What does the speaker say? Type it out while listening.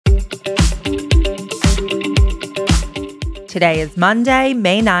Today is Monday,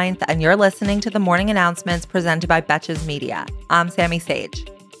 May 9th, and you're listening to the morning announcements presented by Betches Media. I'm Sammy Sage.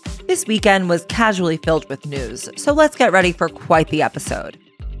 This weekend was casually filled with news, so let's get ready for quite the episode.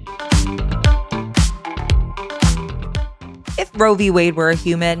 If Roe v. Wade were a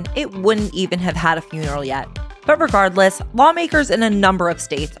human, it wouldn't even have had a funeral yet. But regardless, lawmakers in a number of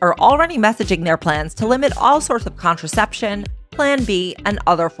states are already messaging their plans to limit all sorts of contraception, Plan B, and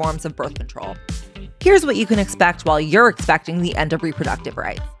other forms of birth control. Here's what you can expect while you're expecting the end of reproductive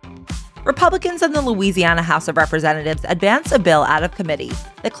rights. Republicans in the Louisiana House of Representatives advanced a bill out of committee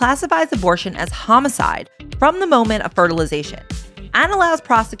that classifies abortion as homicide from the moment of fertilization and allows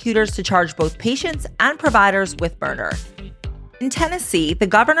prosecutors to charge both patients and providers with murder. In Tennessee, the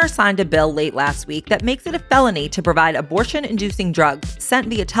governor signed a bill late last week that makes it a felony to provide abortion-inducing drugs sent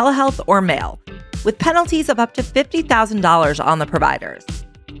via telehealth or mail, with penalties of up to $50,000 on the providers.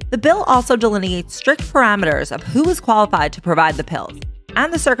 The bill also delineates strict parameters of who is qualified to provide the pills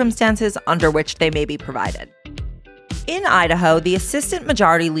and the circumstances under which they may be provided. In Idaho, the assistant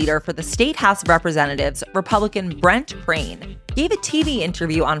majority leader for the State House of Representatives, Republican Brent Crane, gave a TV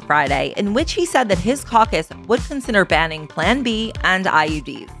interview on Friday in which he said that his caucus would consider banning Plan B and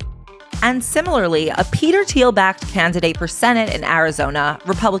IUDs. And similarly, a Peter Thiel-backed candidate for Senate in Arizona,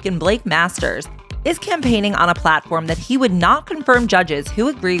 Republican Blake Masters, is campaigning on a platform that he would not confirm judges who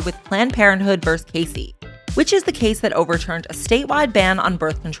agree with Planned Parenthood v. Casey, which is the case that overturned a statewide ban on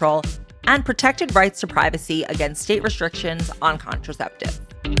birth control and protected rights to privacy against state restrictions on contraceptives.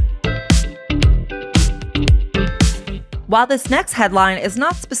 While this next headline is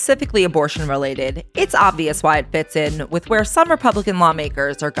not specifically abortion-related, it's obvious why it fits in with where some Republican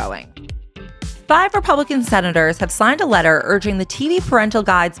lawmakers are going. 5 Republican senators have signed a letter urging the TV Parental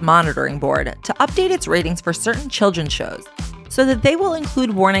Guides Monitoring Board to update its ratings for certain children's shows so that they will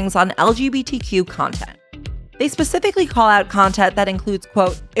include warnings on LGBTQ content. They specifically call out content that includes,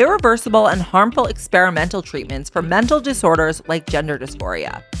 quote, irreversible and harmful experimental treatments for mental disorders like gender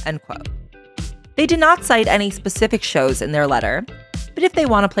dysphoria, end quote. They did not cite any specific shows in their letter, but if they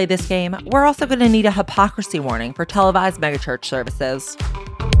want to play this game, we're also going to need a hypocrisy warning for televised megachurch services.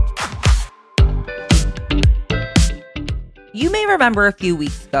 You may remember a few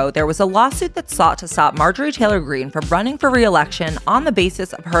weeks ago, there was a lawsuit that sought to stop Marjorie Taylor Greene from running for re-election on the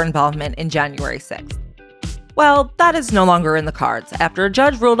basis of her involvement in January 6th. Well, that is no longer in the cards after a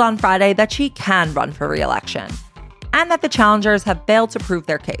judge ruled on Friday that she can run for re-election, and that the challengers have failed to prove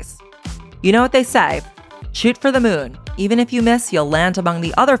their case. You know what they say, shoot for the moon. Even if you miss, you'll land among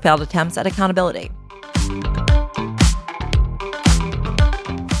the other failed attempts at accountability.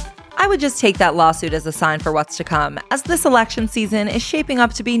 I would just take that lawsuit as a sign for what's to come, as this election season is shaping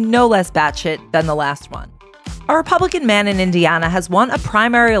up to be no less batshit than the last one. A Republican man in Indiana has won a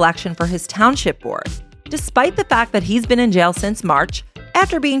primary election for his township board, despite the fact that he's been in jail since March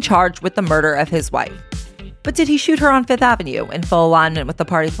after being charged with the murder of his wife. But did he shoot her on Fifth Avenue in full alignment with the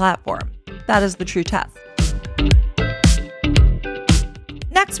party platform? That is the true test.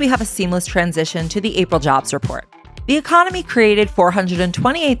 Next, we have a seamless transition to the April jobs report. The economy created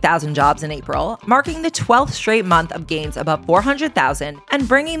 428,000 jobs in April, marking the 12th straight month of gains above 400,000 and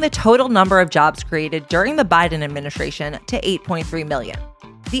bringing the total number of jobs created during the Biden administration to 8.3 million.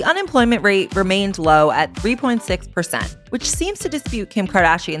 The unemployment rate remained low at 3.6%, which seems to dispute Kim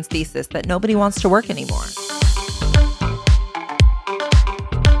Kardashian's thesis that nobody wants to work anymore.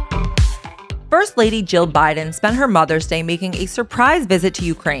 First Lady Jill Biden spent her Mother's Day making a surprise visit to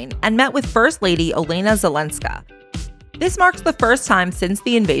Ukraine and met with First Lady Olena Zelenska. This marks the first time since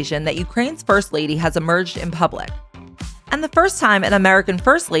the invasion that Ukraine's First Lady has emerged in public, and the first time an American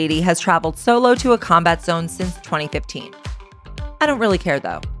First Lady has traveled solo to a combat zone since 2015. I don't really care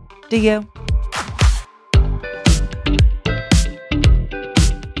though. Do you?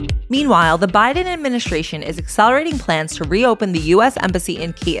 Meanwhile, the Biden administration is accelerating plans to reopen the U.S. Embassy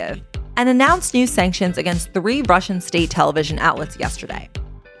in Kyiv and announced new sanctions against 3 Russian state television outlets yesterday.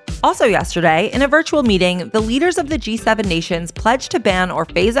 Also yesterday, in a virtual meeting, the leaders of the G7 nations pledged to ban or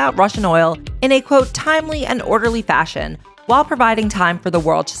phase out Russian oil in a, quote, timely and orderly fashion while providing time for the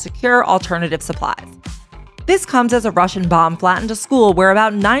world to secure alternative supplies. This comes as a Russian bomb flattened a school where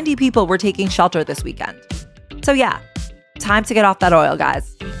about 90 people were taking shelter this weekend. So yeah, time to get off that oil,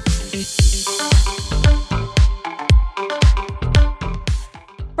 guys.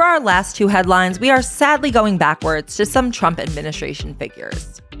 For our last 2 headlines, we are sadly going backwards to some Trump administration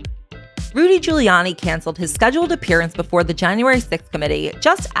figures. Rudy Giuliani canceled his scheduled appearance before the January 6th committee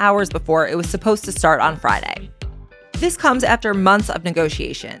just hours before it was supposed to start on Friday. This comes after months of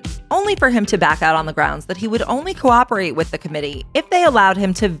negotiations, only for him to back out on the grounds that he would only cooperate with the committee if they allowed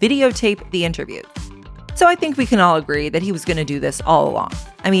him to videotape the interviews. So I think we can all agree that he was going to do this all along.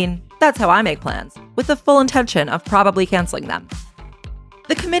 I mean, that's how I make plans, with the full intention of probably canceling them.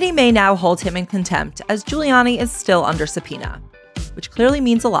 The committee may now hold him in contempt as Giuliani is still under subpoena, which clearly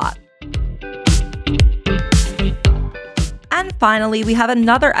means a lot. And finally, we have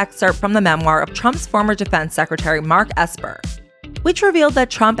another excerpt from the memoir of Trump's former defense secretary, Mark Esper, which revealed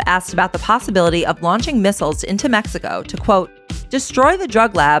that Trump asked about the possibility of launching missiles into Mexico to, quote, destroy the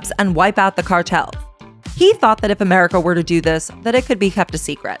drug labs and wipe out the cartels. He thought that if America were to do this, that it could be kept a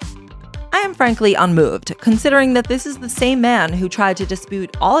secret. I am frankly unmoved, considering that this is the same man who tried to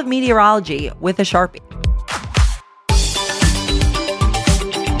dispute all of meteorology with a Sharpie.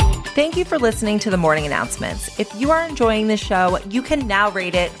 Thank you for listening to the morning announcements. If you are enjoying this show, you can now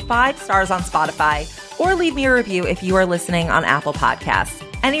rate it 5 stars on Spotify or leave me a review if you are listening on Apple Podcasts.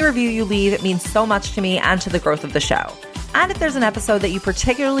 Any review you leave means so much to me and to the growth of the show. And if there's an episode that you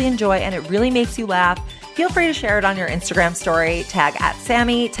particularly enjoy and it really makes you laugh, feel free to share it on your Instagram story, tag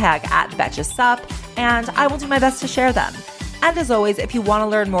 @Sammy, tag @BetchesSup, and I will do my best to share them. And as always, if you want to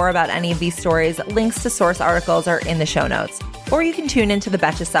learn more about any of these stories, links to source articles are in the show notes. Or you can tune into the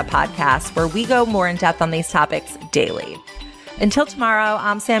Betches Sup podcast, where we go more in depth on these topics daily. Until tomorrow,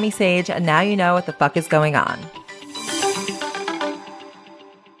 I'm Sammy Sage, and now you know what the fuck is going on.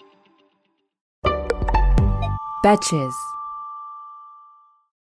 Betches.